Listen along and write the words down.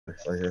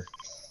right here.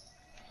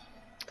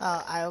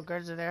 Isle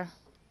guards are there.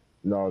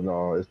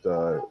 No, it's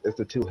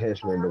the two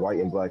henchmen, the white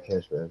and black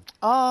henchmen.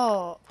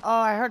 Oh,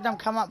 I heard them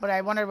come up, but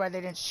I wondered why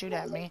they didn't shoot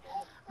at me.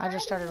 I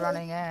just started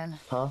running in.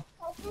 Huh?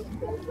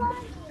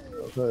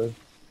 Okay.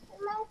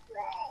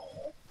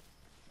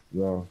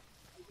 No.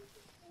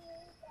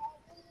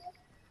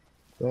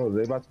 No,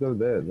 they about to go to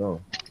bed.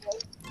 No.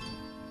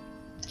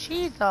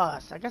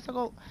 Jesus, I guess I'll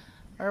go.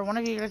 Or one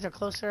of you guys are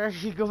closer.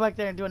 You go back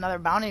there and do another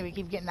bounty. We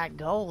keep getting that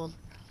gold.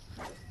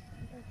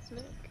 That's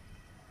Nick.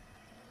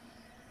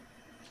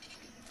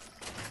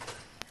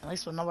 At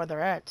least we'll know where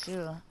they're at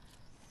too.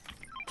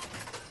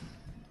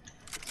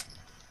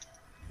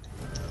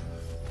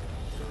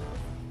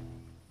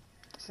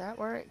 Is that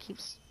where it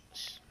keeps?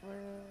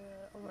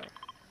 Over.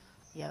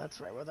 Yeah, that's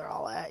right where they're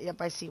all at.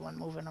 Yep, I see one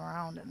moving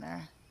around in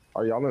there.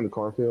 Are y'all in the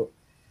cornfield?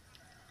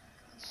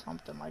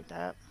 Something like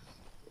that.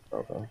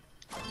 Okay.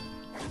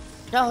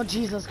 Oh,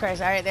 Jesus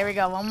Christ. All right, there we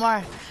go. One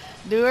more.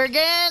 Do it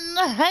again.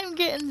 I'm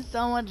getting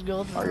so much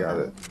gold from I got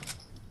it.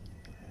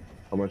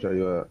 How much are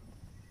you at?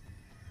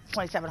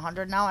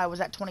 2,700 now. I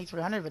was at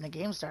 2,300 when the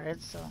game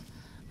started, so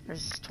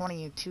there's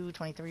 22,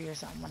 23 or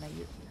something when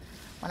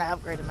I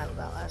upgraded my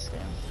that last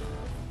game.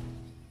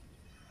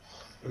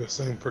 The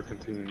same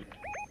freaking team.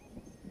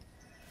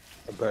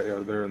 I bet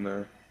you they're in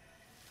there.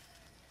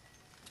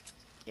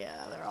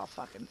 Yeah, they're all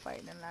fucking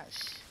fighting in that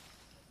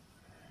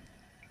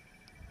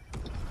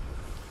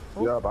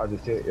Yep, I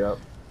just hit. Yep.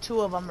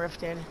 Two of them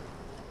rifted.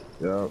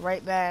 Yep.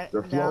 Right back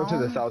They're flowing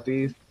down. to the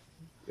southeast.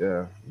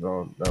 Yeah.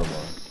 No, never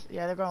mind.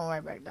 Yeah, they're going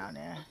right back down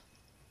there.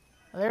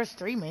 Well, there's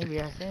three maybe,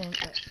 I think.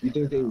 You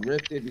think they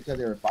rifted because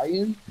they were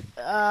fighting?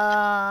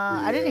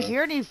 I didn't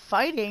hear any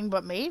fighting,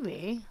 but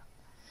maybe.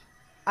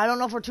 I don't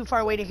know if we're too far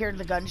away to hear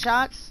the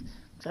gunshots.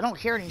 Cause I don't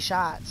hear any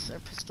shots or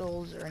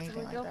pistols or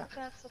anything like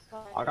that.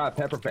 I got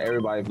pepper for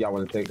everybody if y'all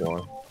want to take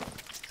one.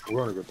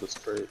 We're gonna get this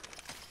crate.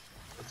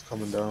 It's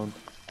coming down.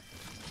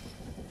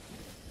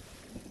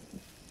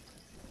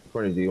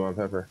 Courtney, do you want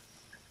pepper?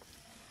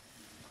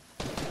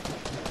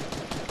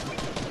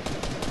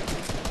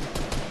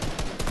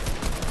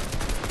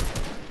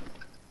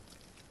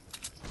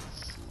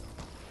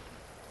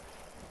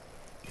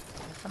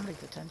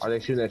 Somebody's attention. Are they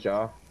shooting at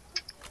y'all?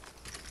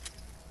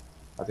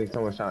 I think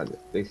someone's trying to,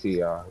 they see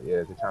y'all.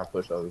 Yeah, they're trying to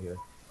push over here.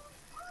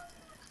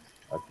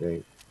 I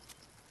think.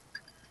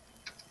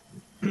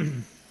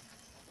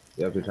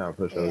 Yep, they're trying to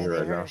push over here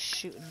right now.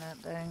 Shooting that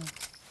thing.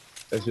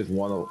 It's just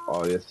one of,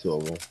 oh, there's two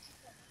of them.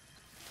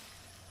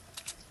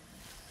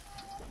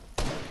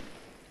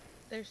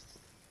 There's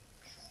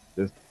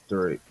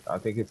three. I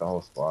think it's the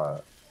whole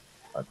squad.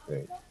 I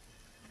think.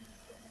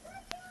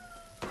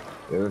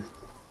 There's,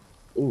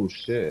 ooh,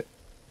 shit.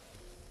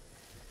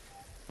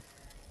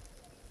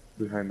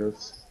 Behind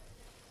us.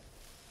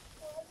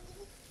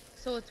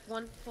 So it's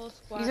one full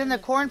squad. He's in the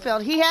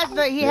cornfield. He has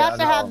the has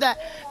to have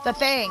the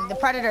thing, the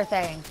predator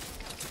thing.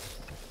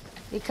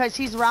 Because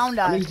he's round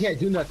us. I mean, he can't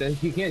do nothing.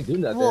 He can't do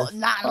nothing. Well,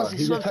 not unless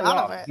he swims out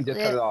of it. He just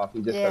cut it off.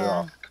 He just cut it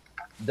off.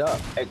 Dub.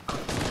 Hey.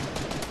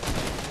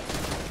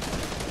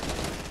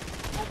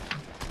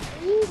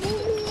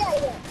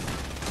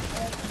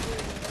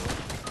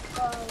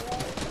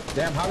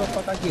 Damn, how the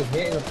fuck I get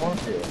hit in the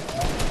cornfield?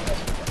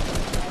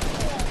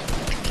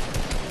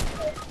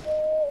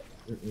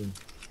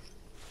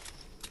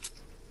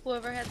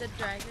 Whoever had the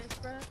dragons,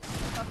 bro.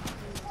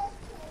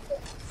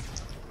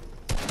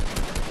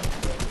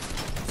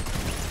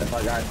 If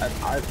I got,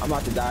 I'm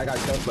about to die. I got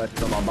chest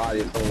flashes on my body.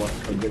 If someone wants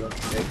to come get them,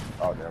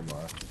 oh, never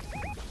mind.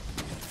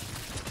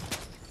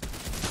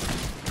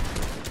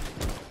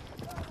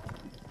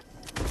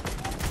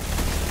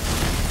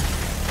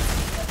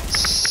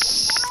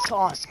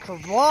 Jesus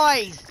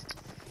Christ!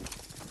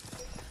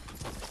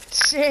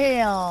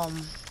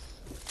 Damn!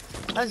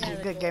 That was a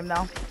good game,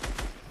 though.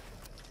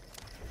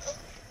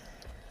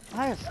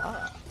 I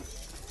fuck.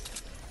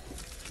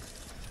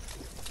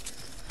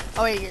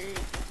 Oh wait,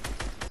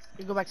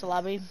 you go back to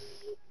lobby?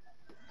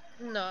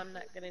 No, I'm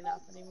not getting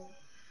off anymore.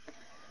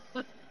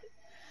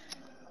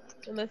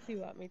 Unless you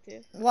want me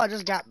to. Well,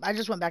 I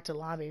just went back to the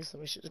lobby, so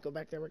we should just go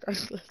back there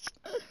regardless.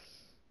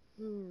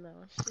 No,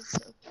 she's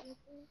so cute.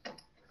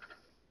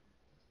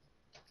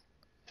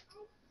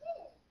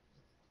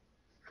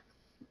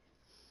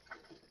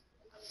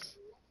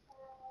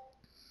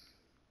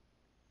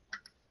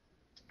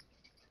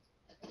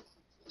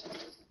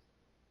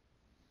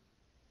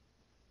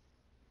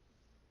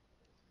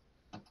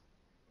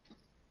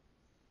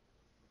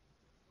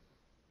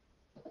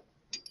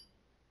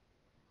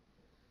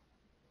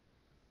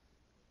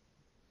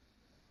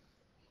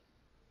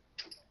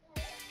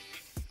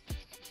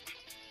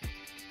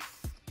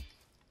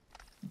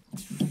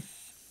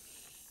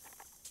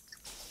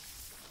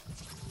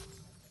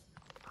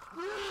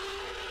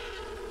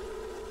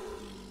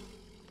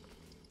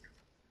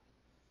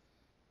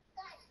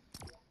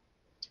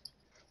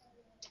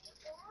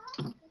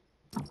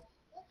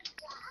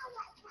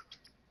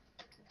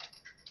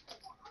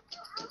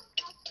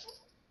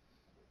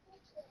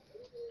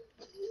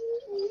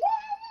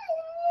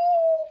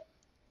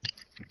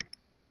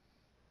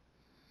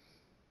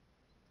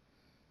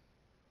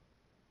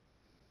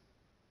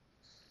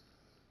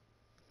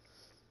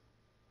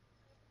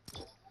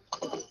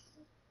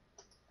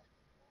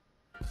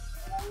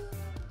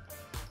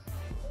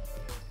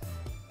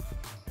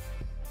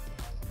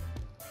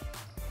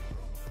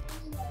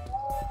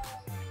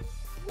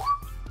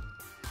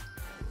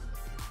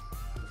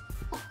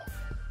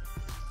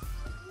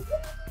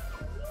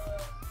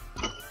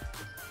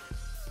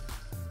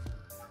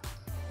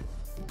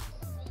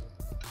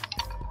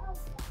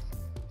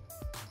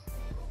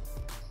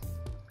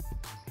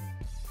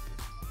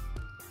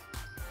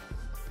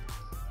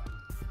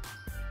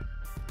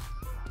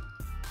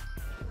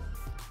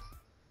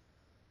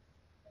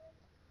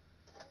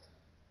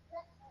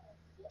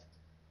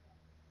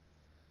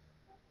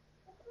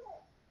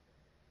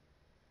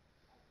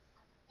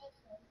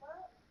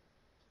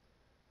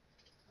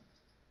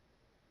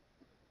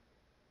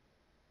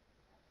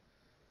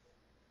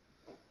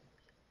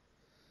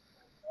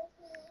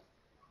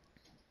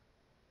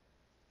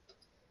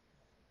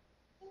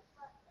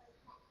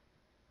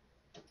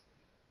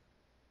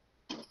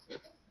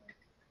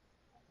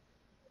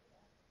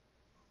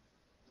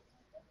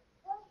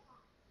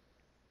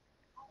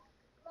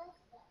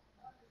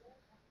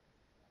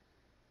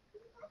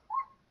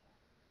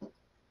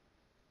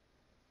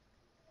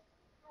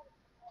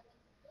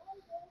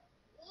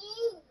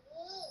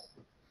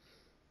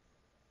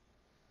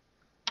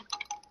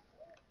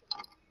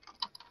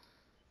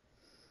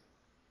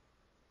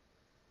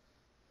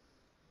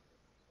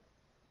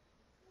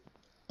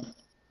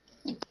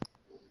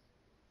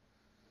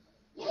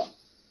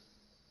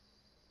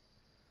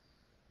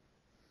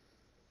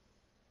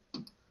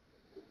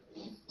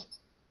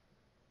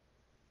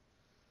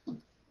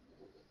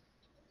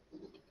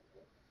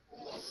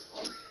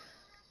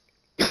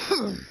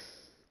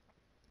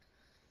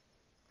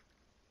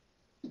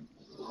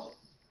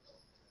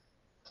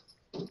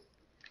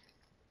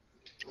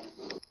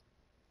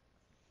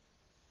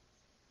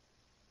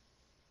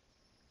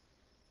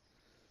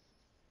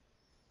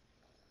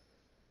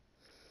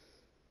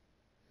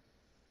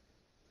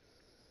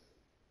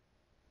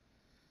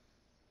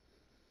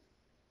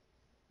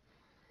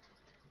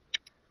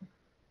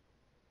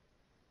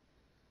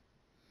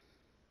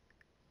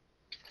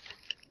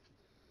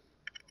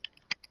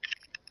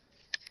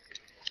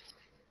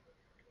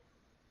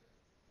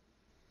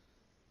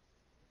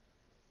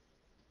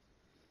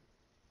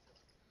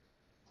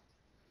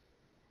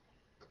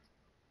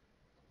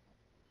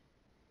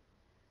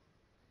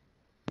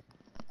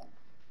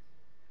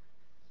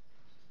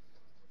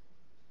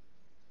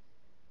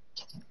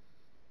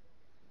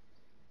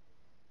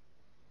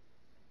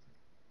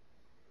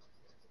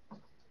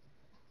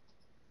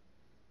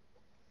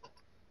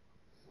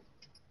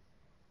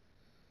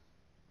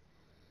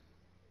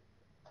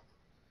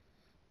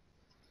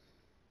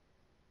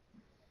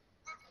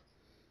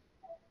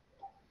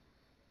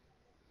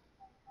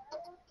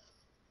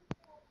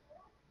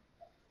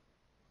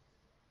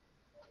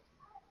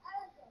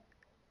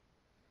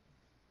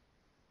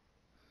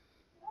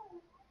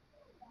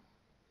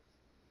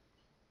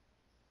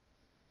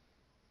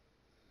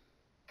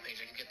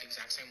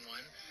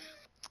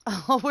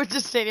 Oh, we're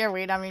just sitting here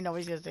waiting. I mean,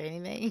 nobody's gonna say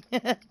anything.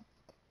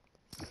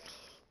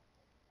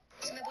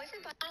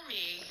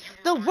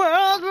 The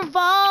world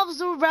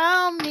revolves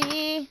around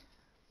me.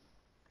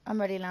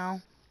 I'm ready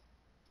now.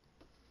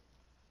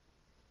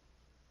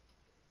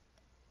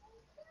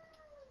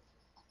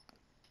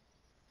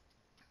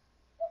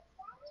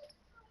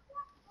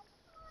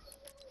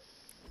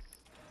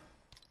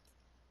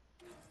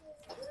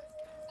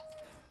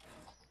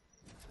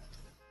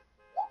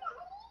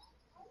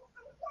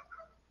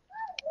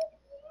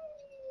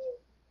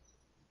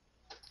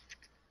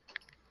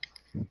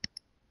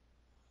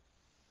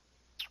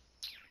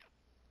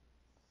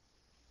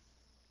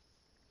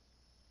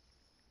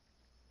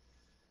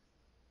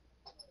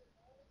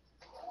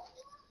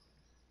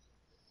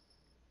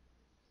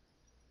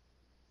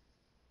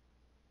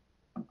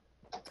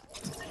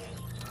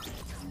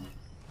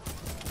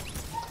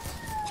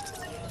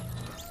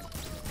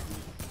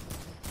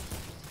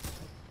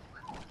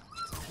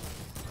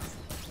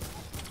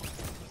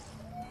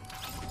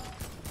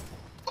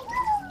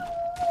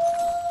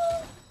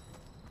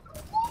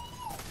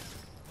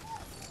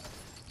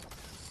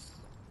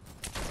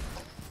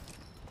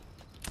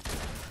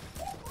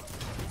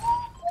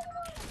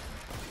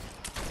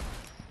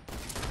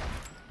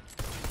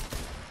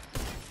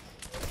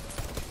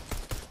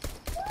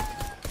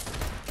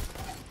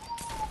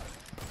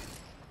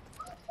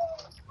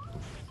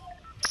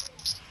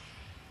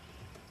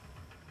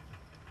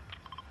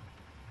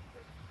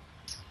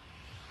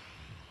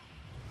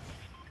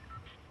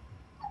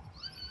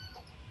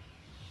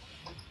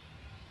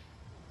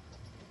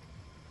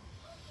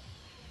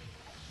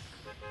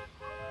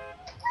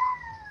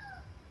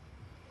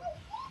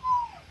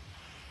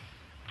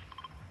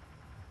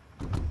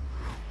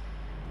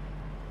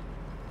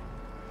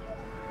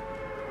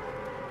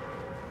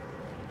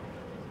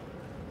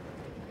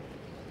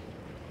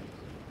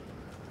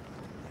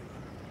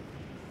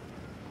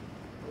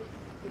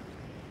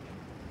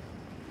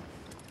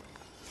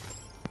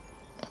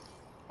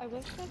 I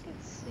wish I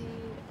could see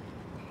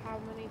how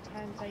many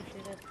times I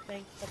didn't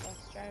thank the bus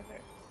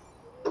driver.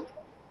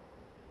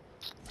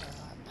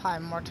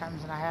 Probably more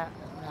times than I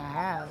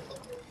have.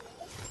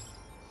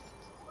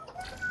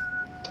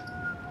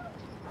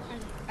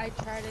 I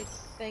try to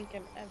thank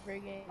him every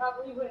game.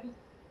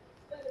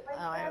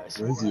 Oh, it was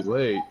Lazy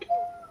Lake.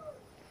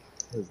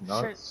 That's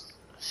nuts.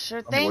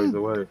 Sure I'm a ways thing,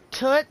 away.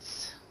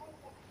 Toots.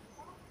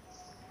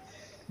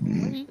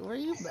 Where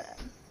you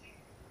been?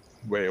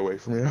 Way away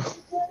from you.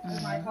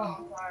 My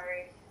phone,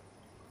 sorry.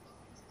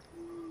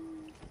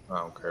 I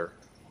don't care.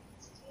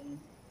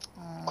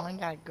 Oh, I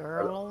got a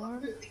girl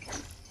over.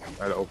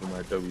 I had to open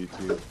my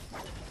W2.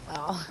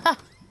 Oh.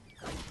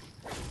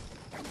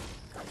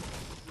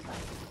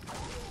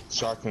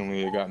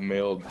 Shockingly, it got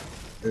mailed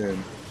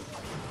in.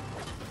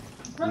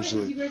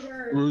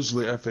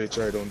 Usually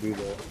FHI don't do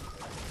that.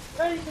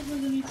 Right, because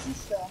of the new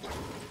system.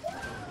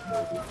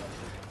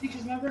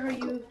 Because remember how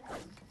you...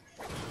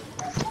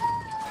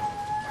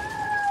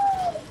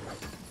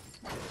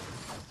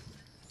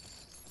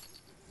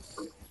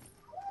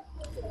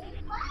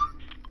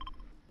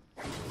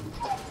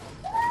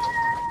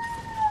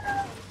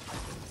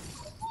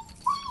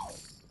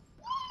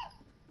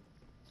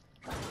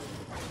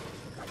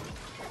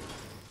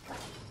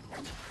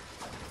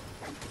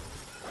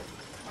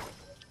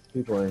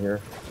 People in here.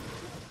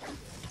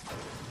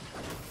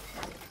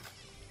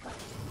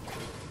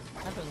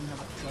 That doesn't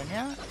have a gun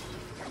yet.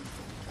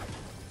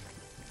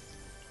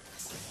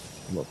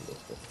 I'm up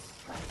this way.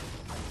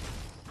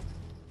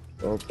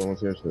 Oh,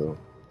 someone's here too.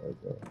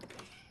 Okay.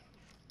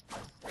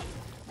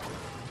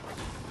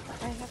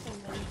 I have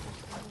a money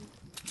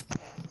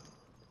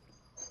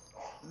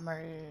for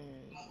Murray.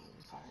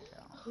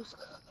 Who's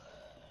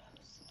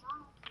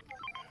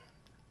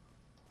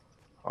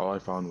All I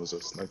found was a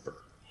sniper.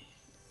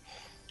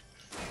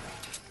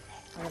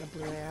 I got a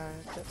blue AR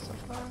kit so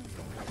far.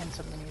 And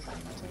some minis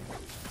I'm gonna take.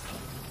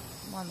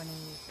 More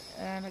minis.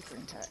 And a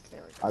green tech.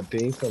 There we go. I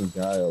think some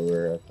guy over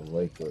there at the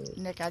lake with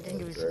Nick, I can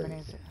give you some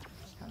minis.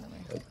 Come to me.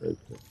 That's great.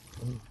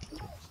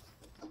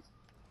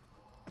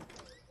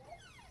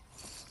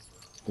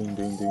 Ding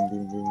ding ding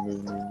ding ding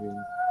ding ding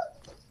ding.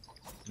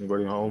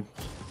 Anybody home?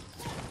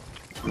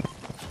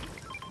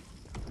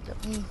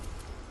 Got me.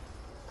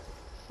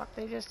 Fuck,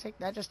 they just take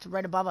that just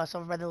right above us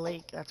over by the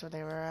lake. That's where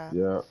they were at.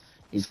 Yeah.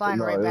 He's flying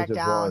no, right it was back just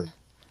down. one.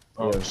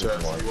 Oh, Yeah, shit,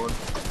 just I see one. one.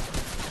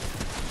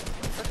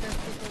 But there's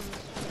people in the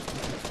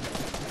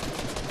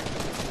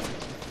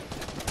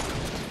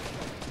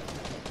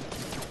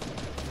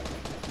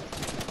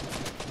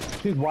street.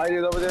 She's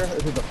whited over there.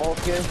 Is it the false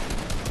skin?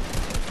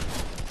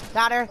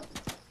 Got her.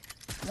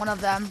 One of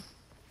them.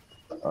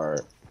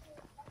 Alright.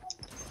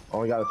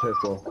 Only got a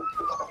pistol.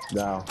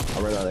 Now,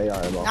 I ran out of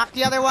AR ammo. Knock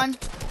the other one.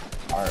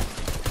 Alright.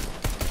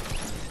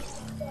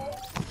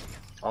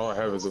 All I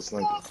have is a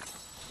sniper.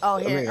 Oh,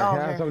 I here. mean, Oh, I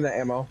have here. some of that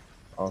ammo.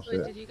 Oh, Wait,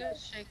 shit. did you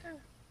guys shake her?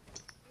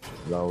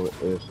 No, it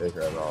didn't shake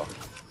her at all.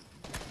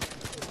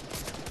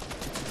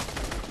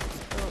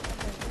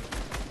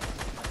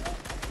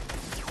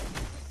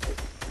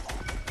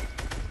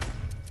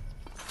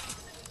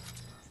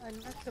 I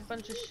knocked a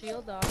bunch of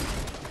shield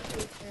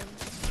off.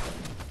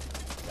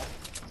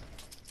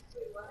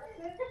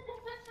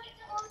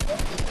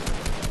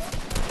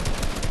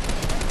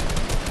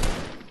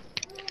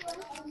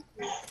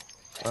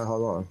 Alright,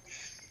 hold on.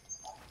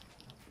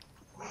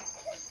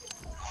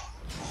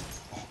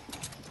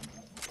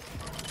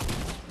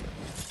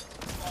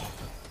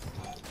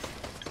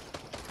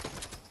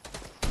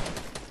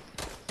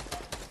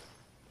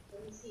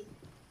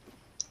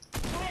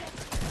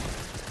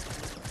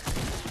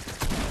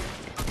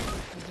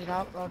 Is it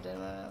out? Oh,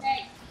 damn it.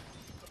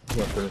 I'm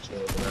gonna finish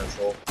him with an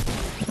asshole.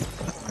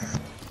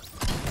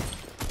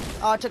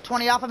 Oh, I took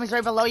 20 off him. He's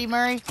right below you,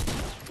 Murray.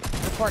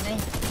 Report me.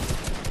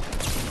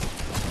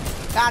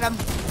 Got him.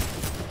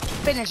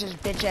 Finish his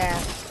bitch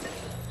ass.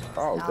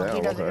 Oh, No, damn,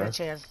 he doesn't okay. get a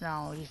chance.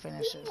 No, he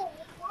finishes.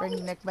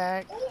 Bring Nick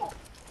back.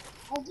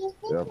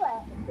 Yep.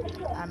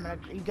 I'm gonna.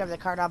 You grab the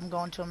card up. I'm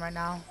going to him right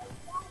now.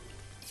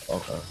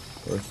 Okay.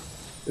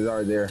 He's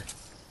already there.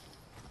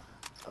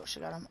 Oh, she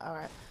got him. All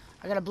right.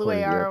 I got a blue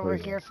Pretty AR good, over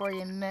pretty here for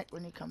you, Nick,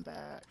 when you come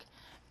back.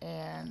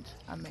 And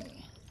a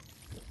mini.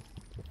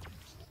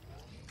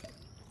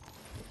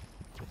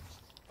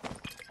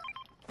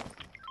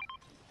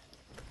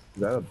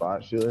 Is that a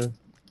bot shooting?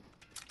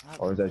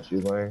 Or is that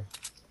you, Lane?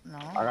 No.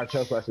 I got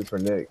chest flashes for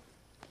Nick.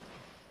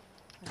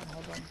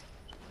 Hold on.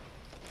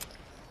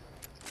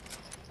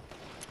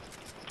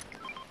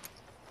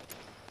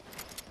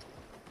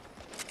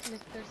 Nick,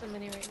 there's a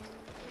mini right now.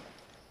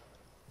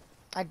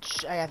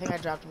 I think I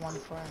dropped one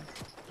for him.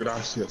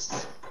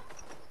 Gracias.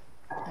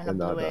 And a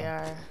blue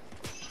AR.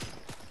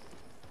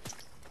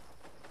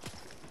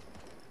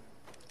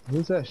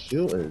 Who's that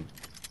shooting?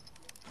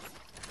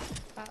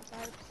 Bot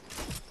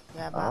vibes.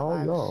 Yeah, I bot don't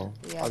vibes. know.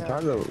 Yeah, I'm they're-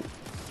 trying to. On the other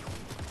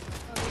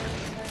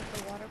side of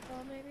the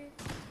waterfall, maybe?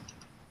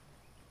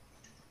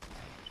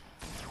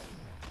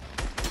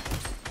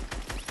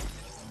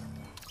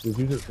 Did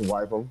you just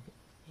wipe him?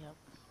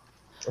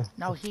 Yep.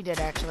 No, he did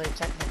actually,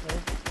 technically.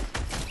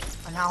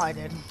 And now I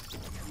did.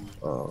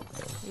 Oh,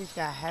 okay. He's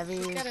got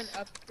heavies. He's got an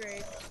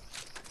upgrade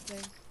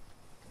thing.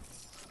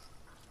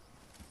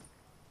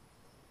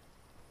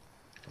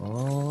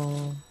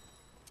 Oh.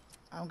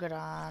 I'm good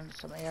on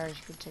some ARs.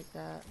 You can take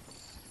that.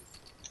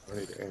 I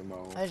need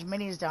ammo. There's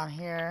minis down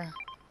here.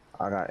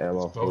 I got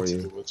ammo for Boats you.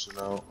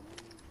 glitching out.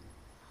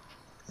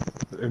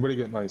 Did anybody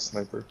get my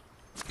sniper?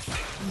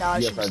 No,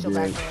 it Yes, should be I still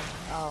back did. there.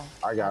 Oh.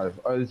 I got it.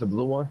 Oh, it's a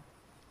blue one?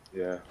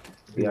 Yeah.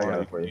 Yeah, I got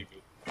want it for you.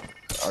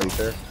 Are you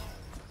sure?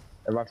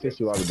 If I fish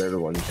you out the better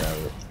one, you can have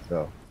it.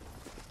 So,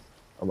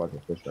 I'm about to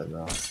fish right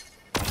now.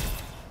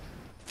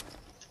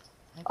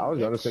 I was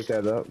gonna pick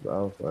that up, but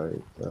I was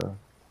like,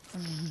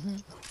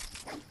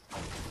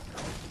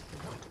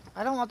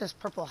 I don't want this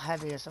purple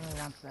heavy if somebody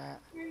wants that.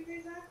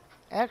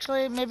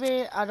 Actually,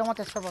 maybe I don't want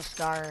this purple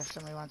star if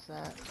somebody wants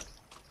that.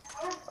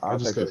 I'll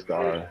just take the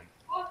got star.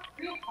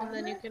 And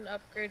then you can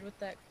upgrade with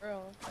that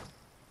grill.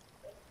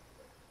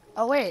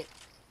 Oh wait.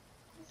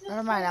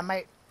 Never mind, I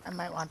might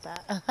want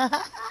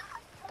that.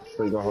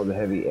 So you gonna hold the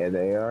heavy and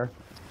the AR?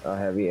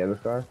 Heavy and the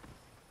star?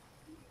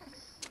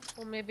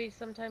 Well, maybe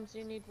sometimes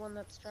you need one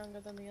that's stronger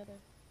than the other.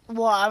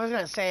 Well, I was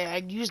gonna say I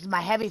used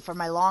my heavy for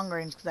my long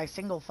range because I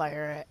single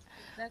fire it,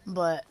 Exactly.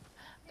 but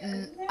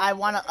I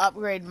want to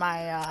upgrade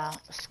my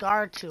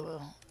scar to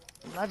a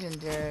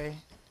legendary.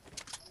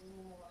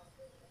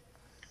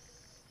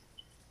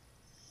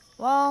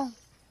 Well,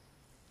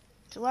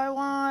 do I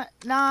want?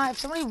 Nah, if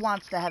somebody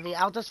wants the heavy,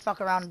 I'll just fuck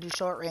around and do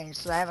short range.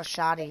 So I have a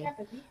shotty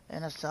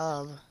and a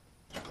sub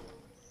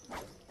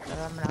that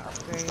I'm gonna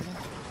upgrade.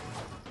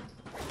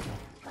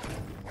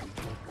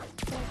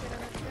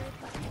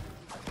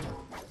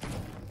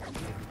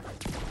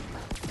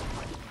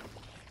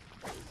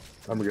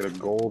 I'm gonna get a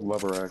gold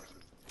lever action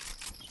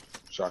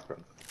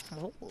shotgun.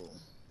 Oh.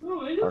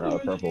 Oh, I I don't got know a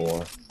purple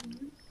one.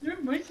 There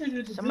might be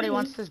a Somebody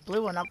wants this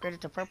blue one, upgrade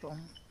it to purple.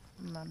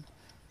 And then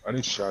I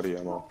need shoddy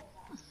ammo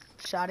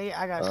shotty,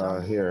 I got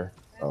some. Here.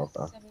 Oh,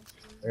 okay.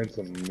 and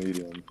some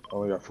medium. I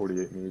only got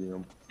 48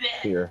 medium.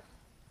 Here.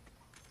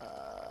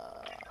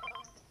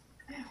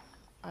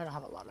 I don't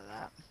have a lot of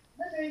that.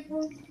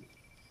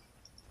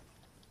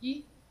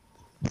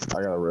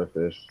 I got a red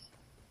fish.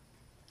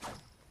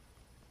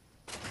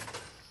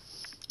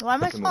 Why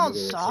am I Look in the smelling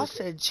middle, it's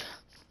sausage?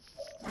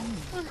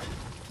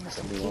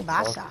 Some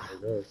kielbasa.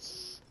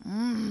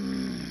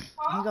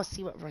 Let me go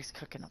see what Roy's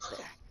cooking up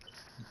there.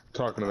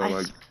 Talking to them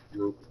like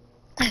group.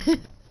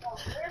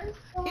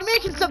 You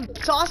making some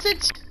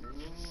sausage?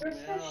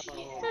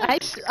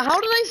 How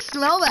did I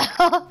smell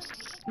that?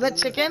 The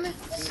chicken?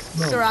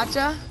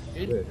 Sriracha?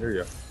 Yeah, here you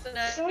go. So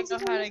now I know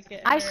how to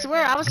get I her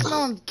swear, I was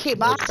smelling Let's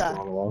kielbasa.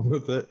 go along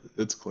with it.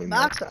 It's clean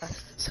up.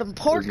 Kielbasa. Some There's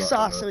pork nothing in it.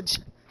 sausage.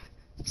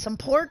 Some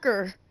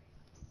porker.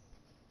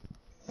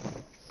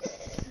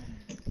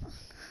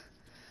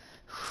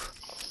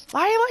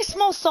 Why do I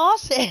smell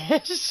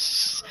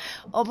sausage?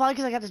 Oh, probably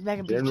because I got this bag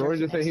of beef Didn't Roy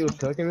jerky just say next he to was me.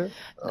 cooking it?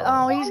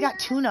 No, he's got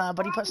tuna,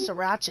 but he put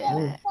sriracha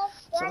in it.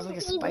 So it was like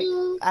a spice.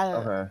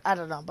 Okay. I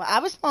don't know. But I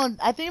was smelling,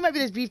 I think it might be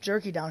this beef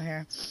jerky down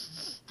here.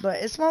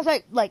 But it smells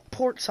like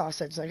pork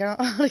sausage. Like, I don't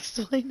know how to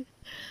explain it.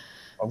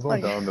 I'm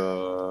going down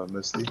to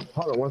Misty.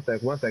 Hold on one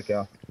sec,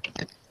 y'all.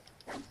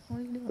 What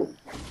are you doing?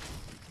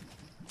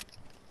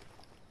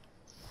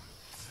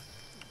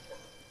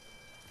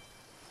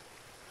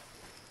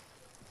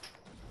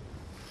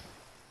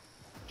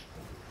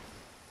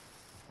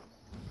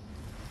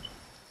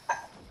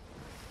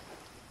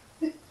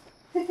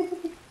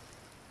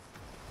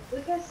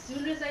 Look, as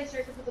soon as I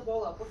start to put the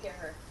bowl up, look at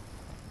her.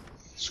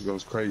 She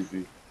goes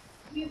crazy.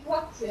 You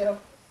want to.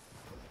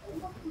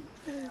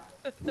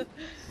 You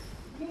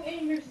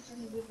and your sister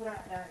need to put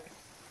out there.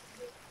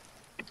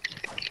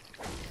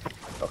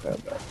 Okay, I'm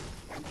back.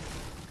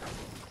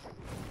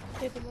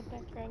 Hit him with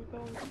that crown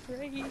going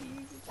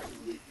crazy.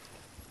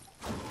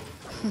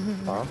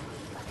 Huh?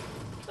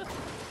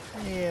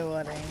 You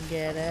wouldn't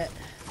get it.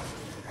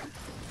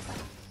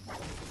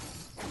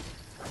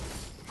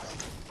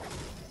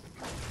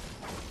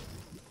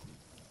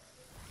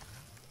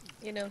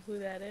 You know who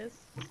that is?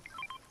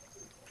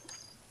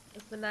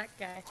 It's the knot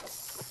guy.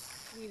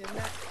 You need a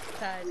knot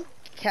tied.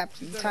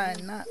 Captain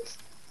Tying Nuts.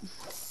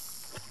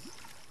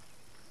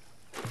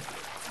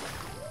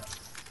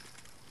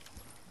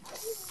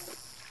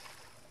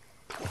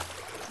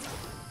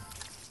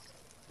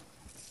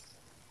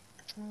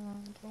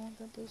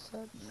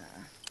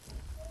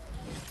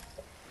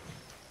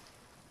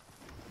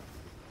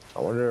 I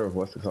wonder if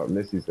what's it called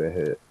Missy's a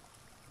hit.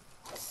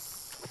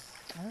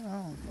 I don't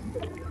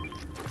know.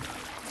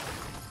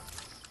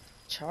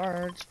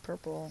 Charge,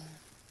 purple.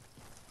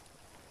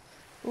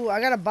 Ooh, I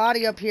got a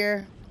body up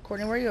here.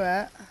 Courtney, where you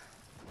at?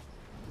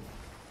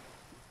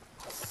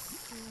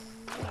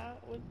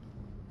 Not with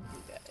you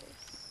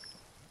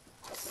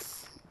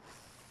guys.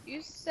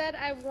 You said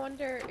I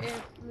wonder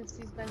if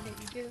Misty's been here.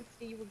 You didn't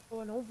say you were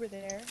going over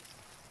there.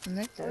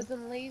 Nick I did.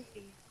 wasn't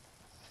lazy.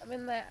 I'm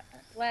in that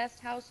last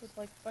house with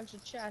like a bunch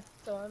of chests,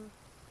 so I'm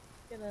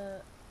gonna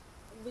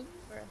loot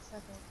for a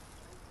second.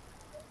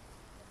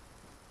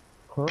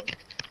 Huh?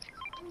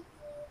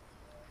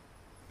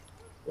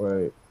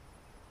 Wait.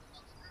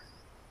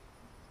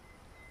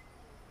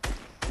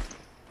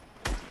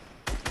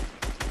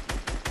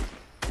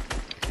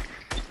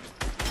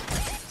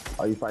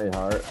 Are you fighting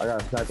hard? I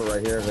got a sniper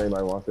right here if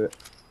anybody wants it.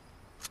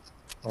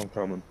 I'm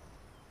coming.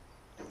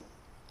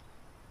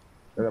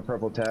 And a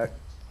purple tack.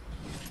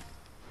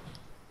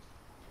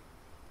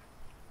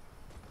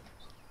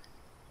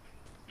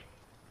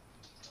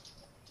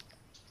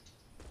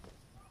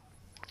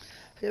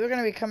 They were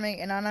gonna be coming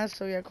in on us,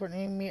 so yeah,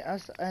 Courtney, meet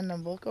us, and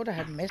then we'll go to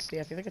head Misty.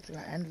 I feel like it's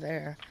gonna end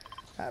there.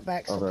 That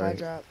back supply Okay.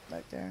 drop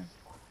back there.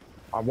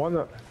 I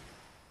wanna. Is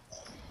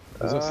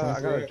that I gotta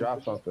sniper?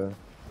 drop something.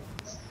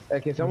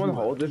 Hey, can someone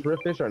hold this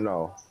rift fish or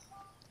no?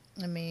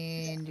 I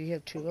mean, do you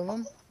have 2 of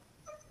them?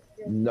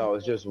 No,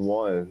 it's just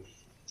one.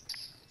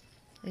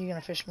 Are you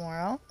gonna fish more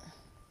out?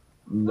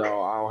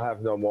 No, I don't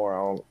have no more. I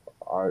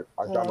Well,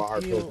 dropped my if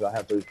harpoons you- because I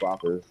have 3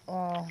 floppers.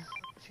 Well,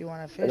 if you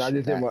want to fish, And I just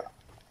with didn't that- want.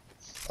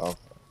 Oh.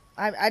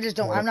 I just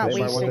don't. Well, I'm not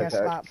anybody want wasting a that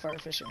tag? spot for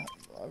fishing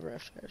a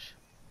rift fish.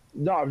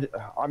 No,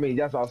 I mean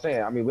that's what I'm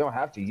saying. I mean we don't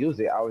have to use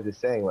it. I was just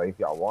saying like if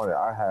y'all want it,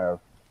 I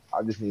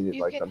just needed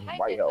You like can some hide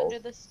white it heels. under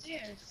the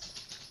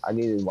stairs. I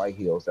needed white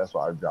heels. That's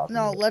why I dropped.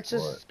 No, it let's for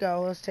just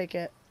go. Let's take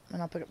it,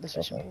 and I'll pick up the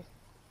fishing Okay.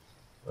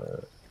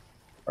 pole.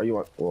 Are you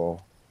want?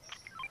 Well,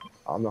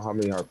 I don't know how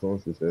many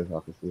harpoons this is. I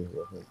can see.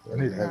 I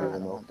need No, heavy I don't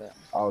ammo. want that.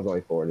 I was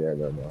only 4. Yeah,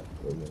 no.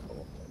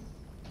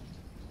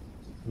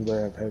 Do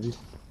they have heavy?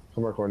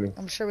 Come on, Courtney.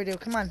 I'm sure we do.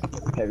 Come on.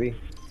 Heavy.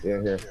 Yeah,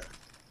 here.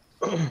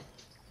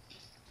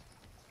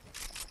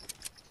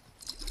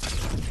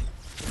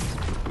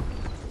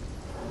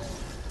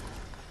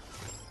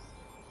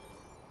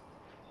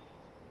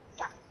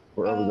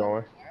 Where are we going?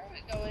 Where are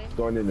we going?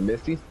 Going into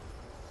Misty?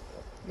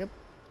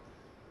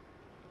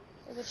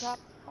 To the top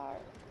part.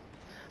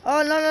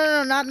 Oh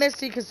no, not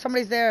Misty, because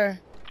somebody's there.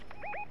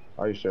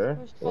 Are you sure?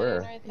 There's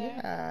Where? right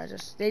there. Yeah,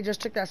 they just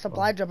took that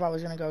supply drop I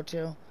was gonna go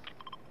to.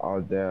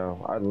 Oh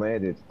damn! I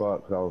landed.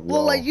 Fuck, 'cause I was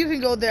Well, low. like you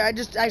can go there. I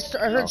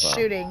heard Okay.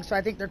 shooting, so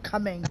I think they're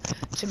coming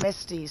to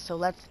Misty. So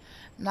let's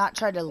not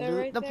try to loot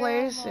right the there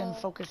place on and the-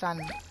 focus on.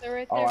 They're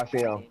right Oh, there. I see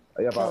him.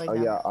 Yep, Killing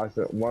them. yeah, I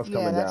said one's Yeah,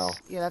 coming down.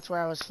 that's where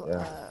I was.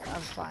 Yeah. I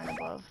was flying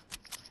above.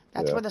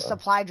 That's Yeah, where the okay.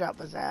 supply drop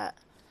was at.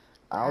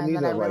 I don't And need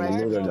then I to like realized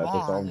loot it or came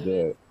nothing, so I'm on.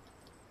 good.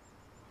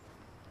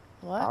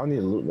 I What? don't need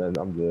to loot nothing.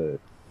 I'm good.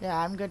 Yeah,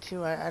 I'm good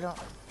too. I don't.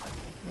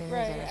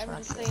 Right, I'm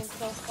just saying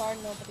so far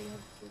nobody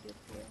has looted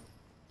here.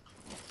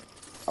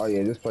 Oh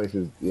yeah, this place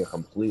is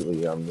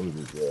completely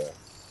unlooted. Yeah,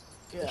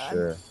 Yeah, for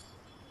sure.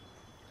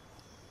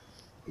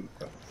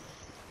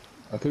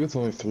 I think it's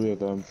only 3 of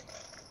them.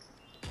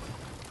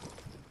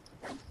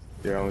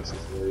 Yeah, only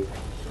 68.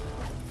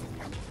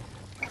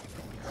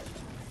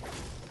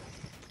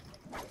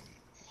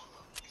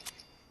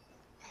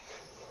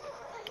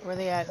 Where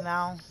they at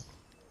now?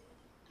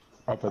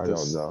 Up I at don't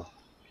this. know.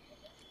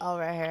 Oh,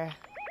 right here.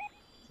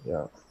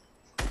 Yeah.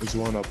 There's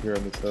one up here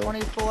on this hill.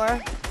 24.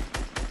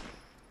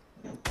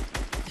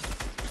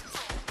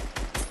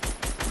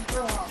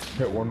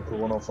 Hit one for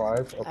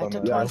 105 up I on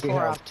took that Yeah, I hill. see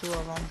 24 him. off 2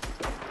 of them.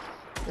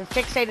 They're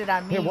fixated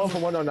on me. Hit one for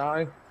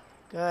 109.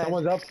 Good.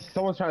 Someone's up.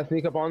 Someone's trying to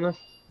sneak up on us.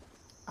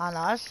 On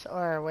us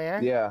or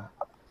where? Yeah.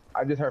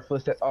 I just heard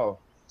footsteps. Oh.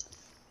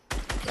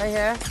 Right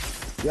here.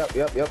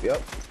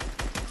 Yep.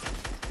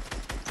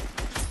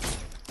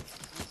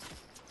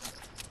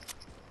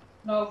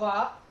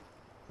 Nova.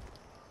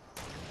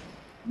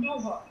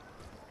 Nova.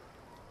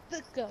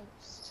 The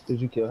ghost.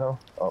 Did you kill him?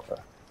 Okay.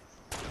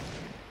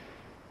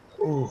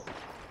 Ooh.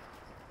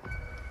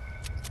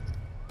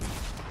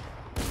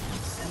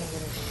 Let me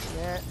get a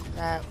shit.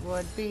 That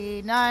would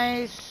be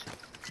nice.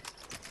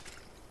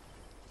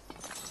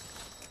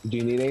 Do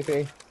you need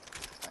anything?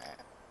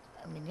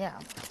 I mean, yeah.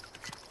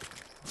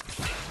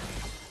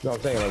 No,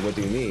 I'm saying, like, what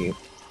do you need?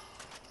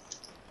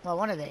 Well,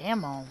 one of the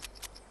ammo.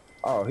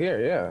 Oh, here,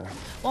 yeah.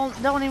 Well,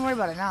 don't even worry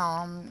about it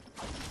now.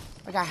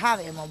 Like, I have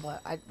ammo,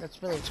 but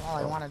that's really all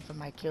I wanted for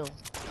my kill.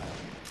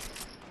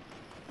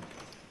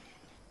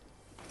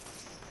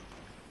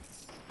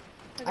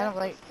 I don't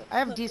like. I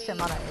have a decent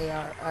amount of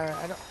AR.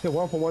 I don't. Hit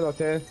one for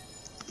 110.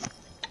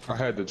 I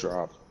had to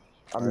drop.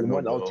 I'm I know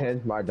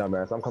 110, my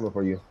dumbass. I'm coming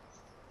for you.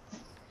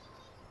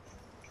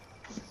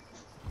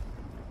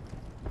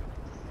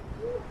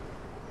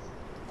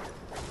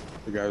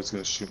 The guy was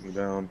gonna shoot me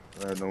down.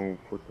 I had no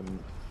freaking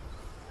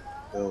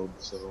build,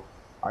 so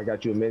I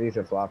got you minis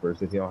and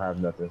floppers if you don't have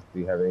nothing. Do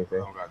you have I anything?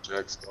 don't got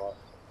jack spot.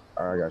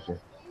 Alright, I got you.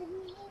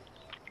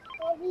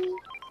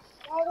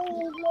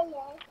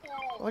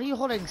 What are you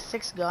holding?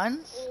 6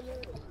 guns?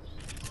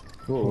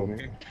 Cool.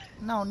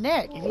 No,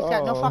 Nick. If he's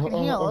got no fucking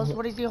heals,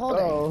 what is he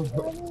holding?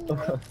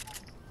 Oh.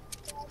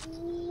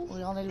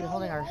 We all need to be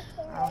holding our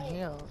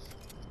heals.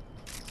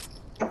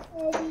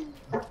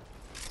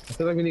 I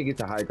feel like we need to get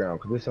to high ground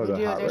because this is so We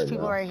do. hot There's right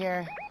people now. right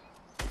here.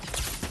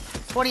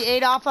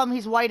 28 off him.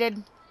 He's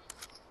whited.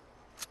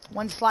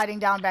 One sliding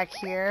down back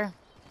here.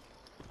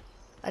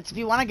 That's if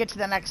you want to get to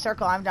the next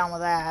circle. I'm down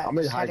with that. I'm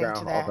in Just high heading ground.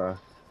 to that. Okay.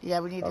 Yeah,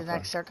 we need the Okay.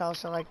 next circle,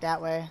 so like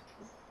that way.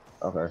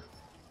 Okay.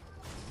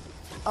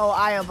 Oh,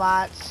 IO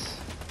bots.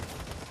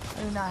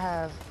 I do not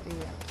have the.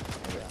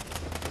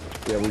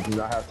 Yeah, we do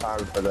not have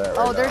time for that.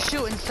 Oh, right they're now.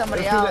 shooting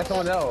somebody They're shooting at else.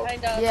 someone else.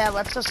 Kind of. Yeah,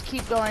 let's just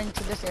keep going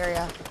to this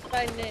area.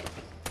 By Nick.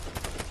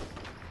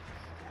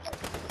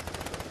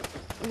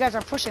 You guys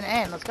are pushing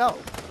in. Let's go.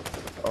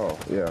 Oh,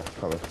 yeah,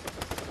 coming.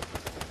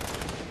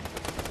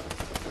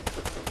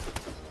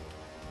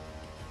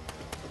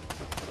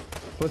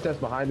 Footsteps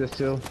behind us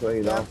too, so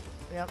you know.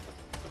 Yep.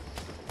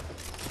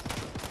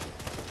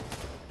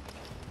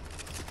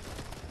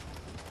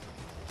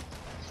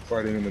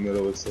 Fighting in the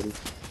middle of the city.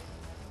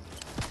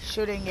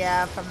 Shooting,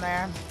 yeah, from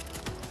there.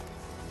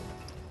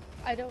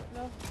 I don't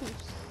know who's.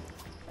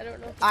 I don't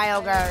know. If it's IO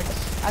Io. guards.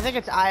 I think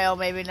it's IO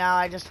maybe now.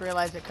 I just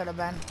realized it could have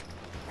been.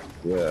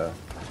 Yeah.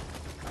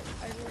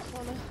 I just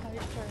want to hide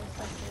for a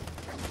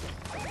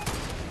second.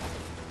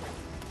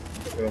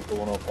 Hit him for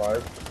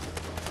 105.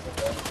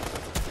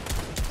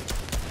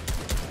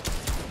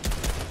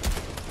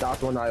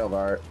 That's one IO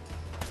guard.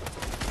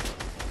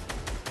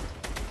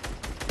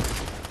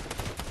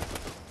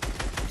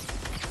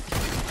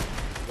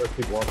 There's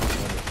people walking on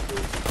the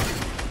street.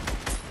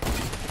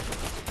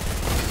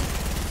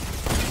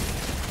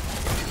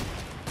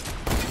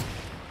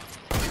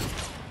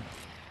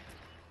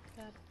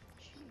 God.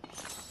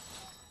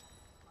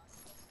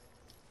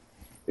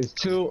 It's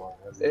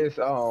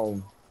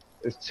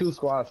two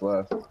squads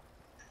left.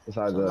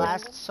 Besides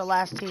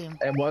Last team.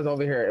 and one's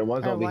over here and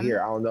one's Oh, over one?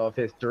 here. I don't know if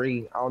it's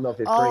three. I don't know if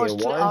it's Oh, three it's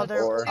and two. one Oh,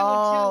 they're. or.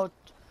 Oh.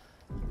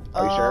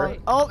 Are you sure?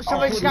 Oh,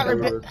 somebody just got Two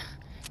rebit. and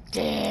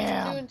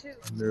Damn. 2 and 2.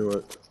 Knew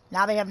it.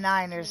 Now they have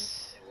 9.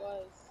 There's. It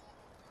was.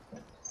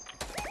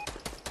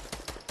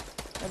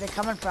 Where are they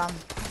coming from?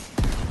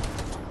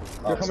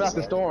 They're coming out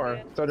the storm,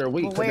 so they're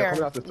weak. Well, 'cause they're where?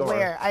 coming out the storm.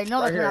 Where? I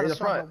know Right they're coming here, out in the the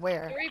storm, front. but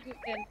where? 3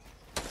 beacon.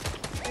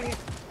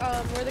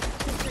 Where the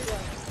 2-3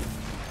 ones.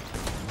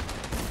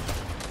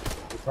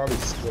 They probably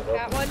split up.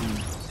 That one.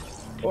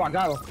 Oh, I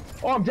got him.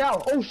 Oh, I'm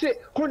down. Oh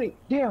shit, Courtney.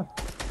 Damn.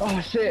 Oh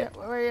shit.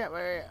 Where are you?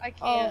 Where are you? I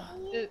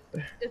can't.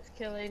 It's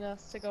killing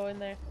us to go in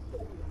there.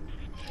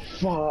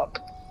 Fuck.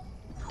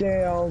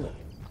 Damn.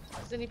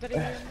 Is anybody in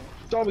there?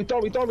 Throw me.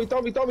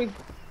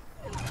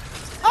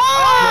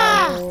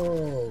 Ah!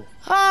 Oh.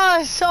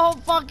 Oh, so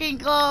fucking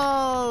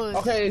close.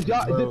 Okay,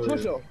 y'all, Bro.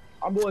 push them.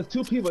 I'm going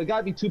 2 people. It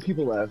gotta be 2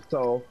 people left.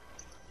 So,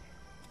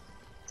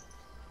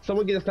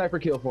 someone get a sniper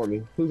kill for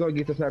me. Who's gonna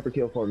get the sniper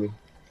kill for me?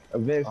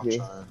 Avenge I'm me.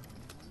 trying.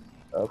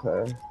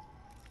 Okay.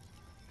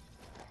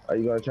 Are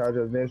you gonna try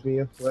to avenge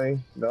me,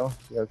 Lane? No.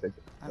 You gotta take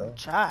it. No. I'm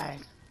trying.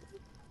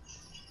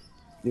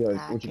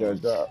 What you gonna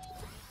drop?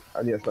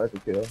 I need a sniper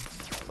kill.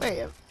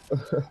 Wait.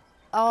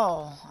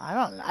 Oh,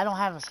 I don't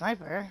have a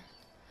sniper.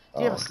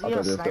 Do you have a, I you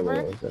have thought a there still sniper?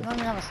 was. You don't even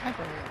have a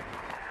sniper yet.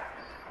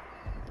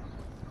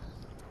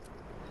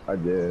 I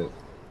did.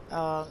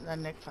 Oh,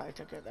 then Nick probably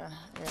took it then.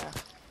 Yeah.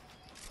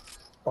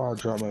 Oh, I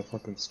dropped my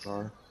fucking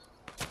scar.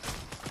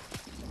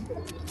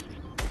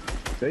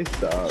 They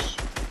stop.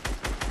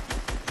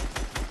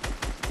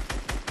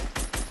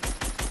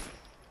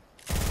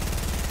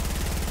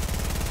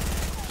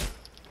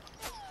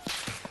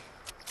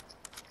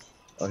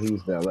 Oh, he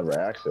was down lever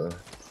action.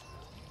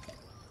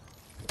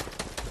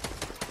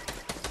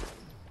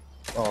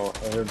 Oh,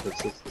 I heard the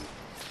system.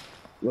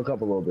 Look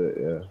up a little bit,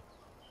 yeah.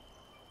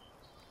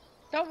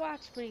 Don't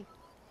watch me.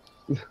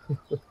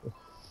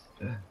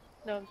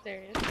 No, I'm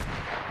serious.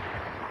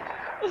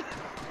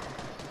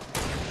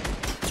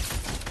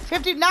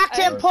 50 knocked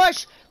him.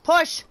 Push.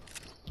 Push.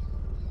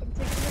 I'm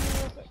taking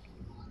him real quick.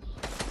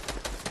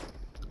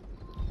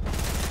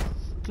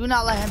 Do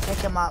not let him pick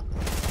him up.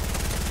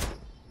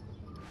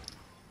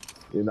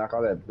 You knock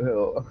all that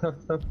bill.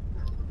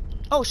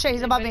 Oh shit,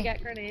 he's above Anybody me.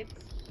 got grenades?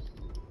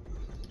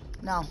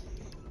 No.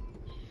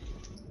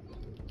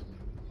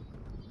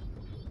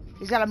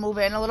 He's gotta move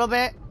in a little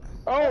bit.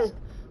 Oh!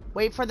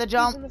 Wait for the He's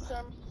jump. in the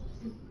storm.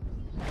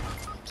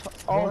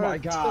 Oh my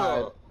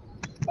god.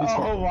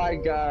 Oh my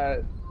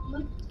god.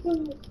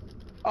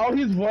 Oh,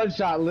 he's one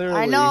shot, literally.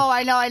 I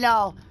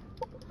know.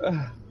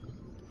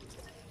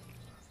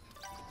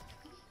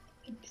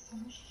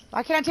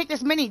 Why can't I take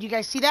this mini? Do you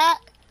guys see that?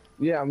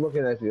 Yeah, I'm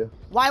looking at you.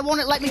 Why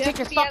won't it let me You take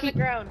have this to be on fucking... the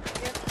ground.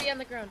 You have to be on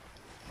the ground.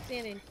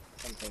 Standing.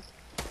 Something.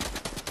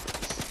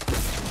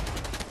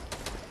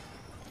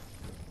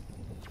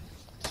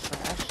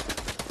 Trash.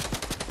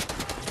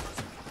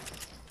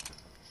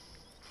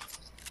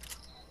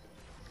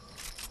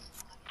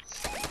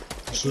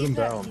 Shoot him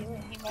down.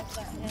 He must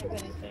not have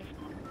anything.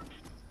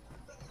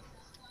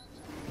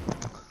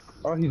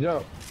 Oh, he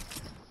jumped.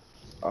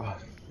 Oh,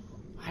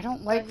 I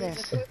don't like He's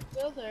this. a quick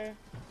builder.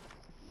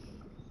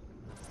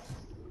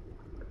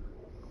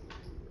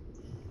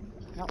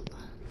 Nope.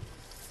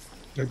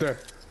 Right there.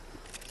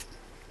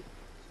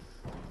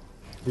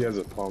 He has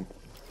a pump.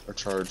 I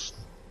charged.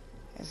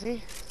 Is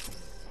he?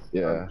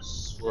 yeah. I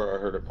swear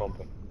I heard it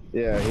pumping.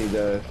 Yeah, he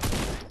does.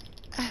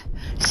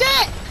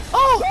 Shit!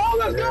 Oh!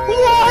 let's go!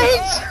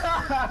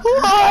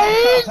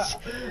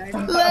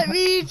 What? Let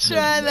me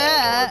try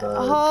that.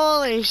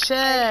 Holy I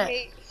shit.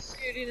 hate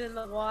shooting in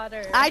the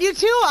water. I do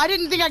too. I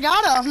didn't think I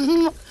got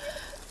him.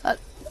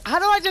 How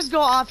do I just go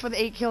off with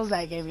 8 kills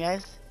that game,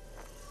 guys?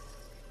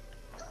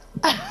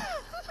 I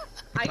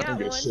I got don't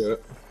get one.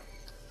 shit.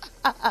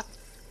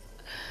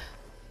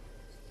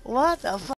 What the fuck?